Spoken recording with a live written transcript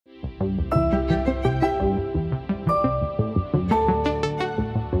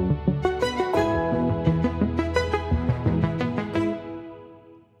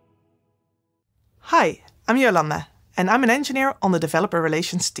I'm Jolanda, and I'm an engineer on the Developer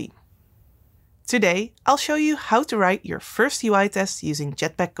Relations team. Today, I'll show you how to write your first UI test using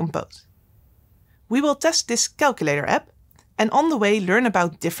Jetpack Compose. We will test this calculator app, and on the way learn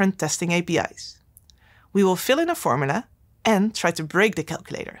about different testing APIs. We will fill in a formula and try to break the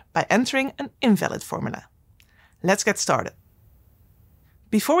calculator by entering an invalid formula. Let's get started.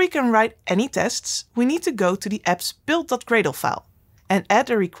 Before we can write any tests, we need to go to the app's build.gradle file and add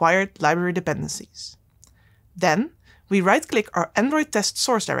the required library dependencies. Then, we right-click our Android test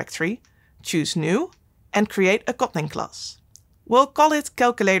source directory, choose New, and create a Kotlin class. We'll call it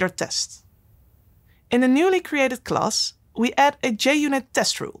Calculator Test. In the newly created class, we add a JUnit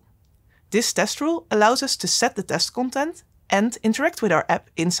test rule. This test rule allows us to set the test content and interact with our app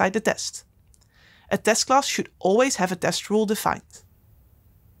inside the test. A test class should always have a test rule defined.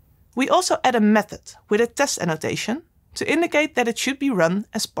 We also add a method with a test annotation to indicate that it should be run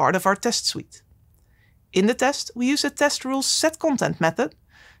as part of our test suite. In the test, we use the test rule's setContent method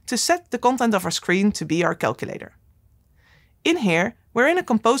to set the content of our screen to be our calculator. In here, we're in a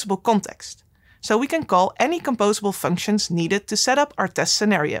composable context, so we can call any composable functions needed to set up our test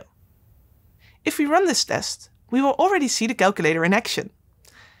scenario. If we run this test, we will already see the calculator in action.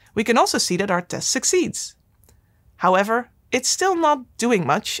 We can also see that our test succeeds. However, it's still not doing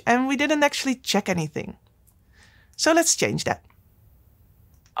much and we didn't actually check anything. So let's change that.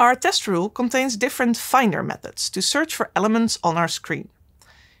 Our test rule contains different finder methods to search for elements on our screen.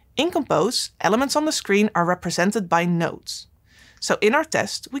 In Compose, elements on the screen are represented by nodes. So in our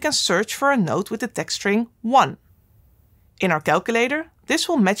test, we can search for a node with the text string 1. In our calculator, this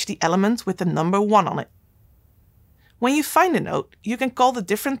will match the element with the number 1 on it. When you find a node, you can call the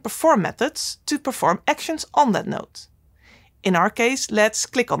different perform methods to perform actions on that node. In our case, let's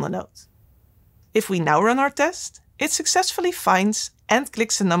click on the node. If we now run our test, it successfully finds and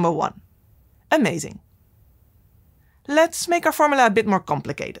clicks the number 1. Amazing. Let's make our formula a bit more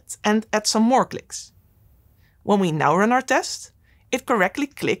complicated and add some more clicks. When we now run our test, it correctly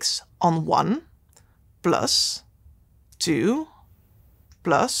clicks on 1, plus, 2,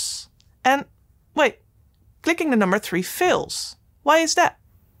 plus, and wait, clicking the number 3 fails. Why is that?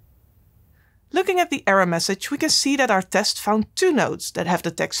 Looking at the error message, we can see that our test found 2 nodes that have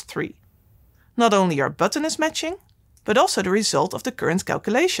the text 3. Not only our button is matching, but also the result of the current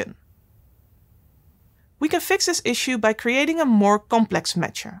calculation. We can fix this issue by creating a more complex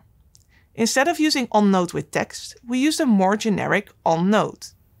matcher. Instead of using onNode with text, we use a more generic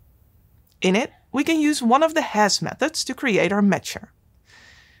onNode. In it, we can use one of the has methods to create our matcher.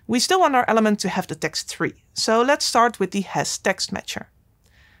 We still want our element to have the text 3, so let's start with the has text matcher.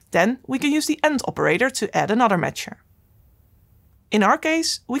 Then we can use the AND operator to add another matcher. In our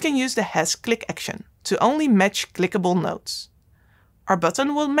case, we can use the has click action to only match clickable nodes. Our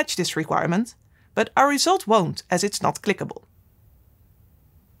button will match this requirement, but our result won't as it's not clickable.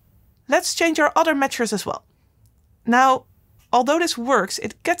 Let's change our other matchers as well. Now, although this works,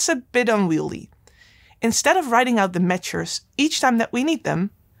 it gets a bit unwieldy. Instead of writing out the matchers each time that we need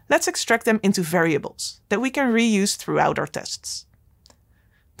them, let's extract them into variables that we can reuse throughout our tests.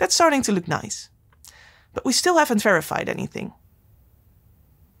 That's starting to look nice, but we still haven't verified anything.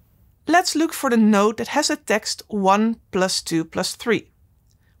 Let's look for the node that has a text 1 plus 2 plus 3.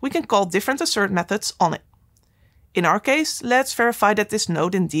 We can call different assert methods on it. In our case, let's verify that this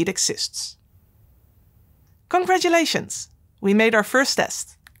node indeed exists. Congratulations! We made our first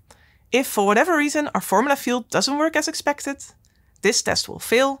test. If for whatever reason our formula field doesn't work as expected, this test will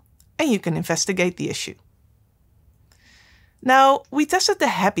fail and you can investigate the issue. Now, we tested the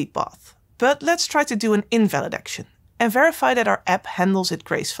happy path, but let's try to do an invalid action and verify that our app handles it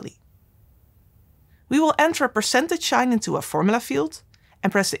gracefully. We will enter a percentage sign into a formula field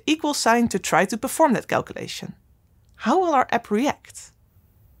and press the equal sign to try to perform that calculation. How will our app react?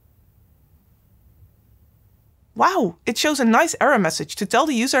 Wow, it shows a nice error message to tell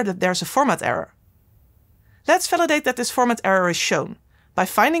the user that there's a format error. Let's validate that this format error is shown by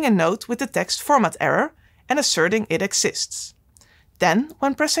finding a node with the text format error and asserting it exists. Then,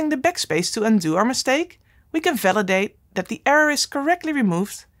 when pressing the backspace to undo our mistake, we can validate that the error is correctly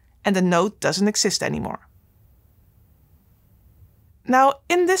removed and the node doesn't exist anymore. Now,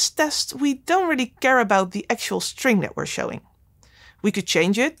 in this test, we don't really care about the actual string that we're showing. We could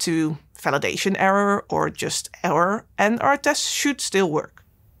change it to validation error or just error, and our test should still work.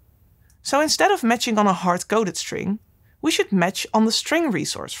 So instead of matching on a hard-coded string, we should match on the string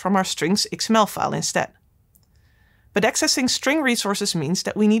resource from our strings XML file instead. But accessing string resources means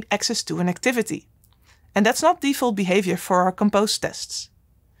that we need access to an activity, and that's not default behavior for our Compose tests.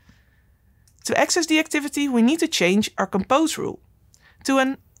 To access the activity, we need to change our Compose rule to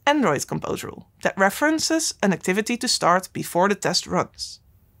an Android compose rule that references an activity to start before the test runs.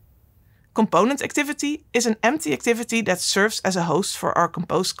 Component activity is an empty activity that serves as a host for our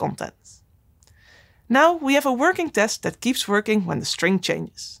compose content. Now we have a working test that keeps working when the string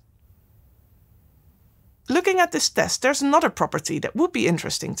changes. Looking at this test, there's another property that would be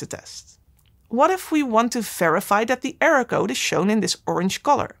interesting to test. What if we want to verify that the error code is shown in this orange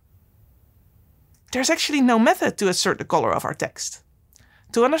color? There's actually no method to assert the color of our text.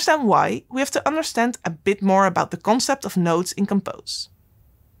 To understand why, we have to understand a bit more about the concept of nodes in Compose.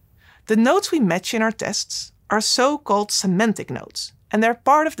 The nodes we match in our tests are so-called semantic nodes, and they're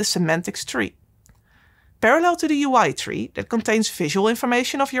part of the semantics tree. Parallel to the UI tree that contains visual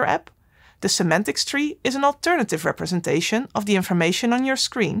information of your app, the semantics tree is an alternative representation of the information on your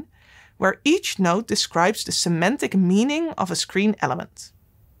screen, where each node describes the semantic meaning of a screen element.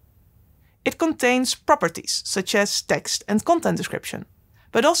 It contains properties such as text and content description,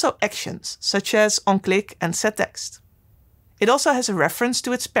 but also actions such as onClick and setText. It also has a reference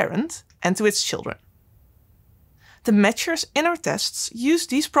to its parent and to its children. The matchers in our tests use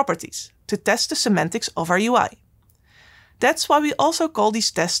these properties to test the semantics of our UI. That's why we also call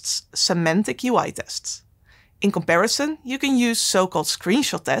these tests semantic UI tests. In comparison, you can use so-called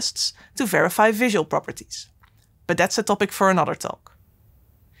screenshot tests to verify visual properties. But that's a topic for another talk.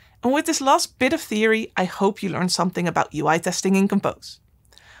 And with this last bit of theory, I hope you learned something about UI testing in Compose.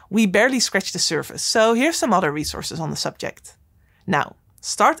 We barely scratched the surface, so here's some other resources on the subject. Now,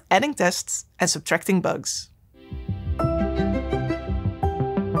 start adding tests and subtracting bugs.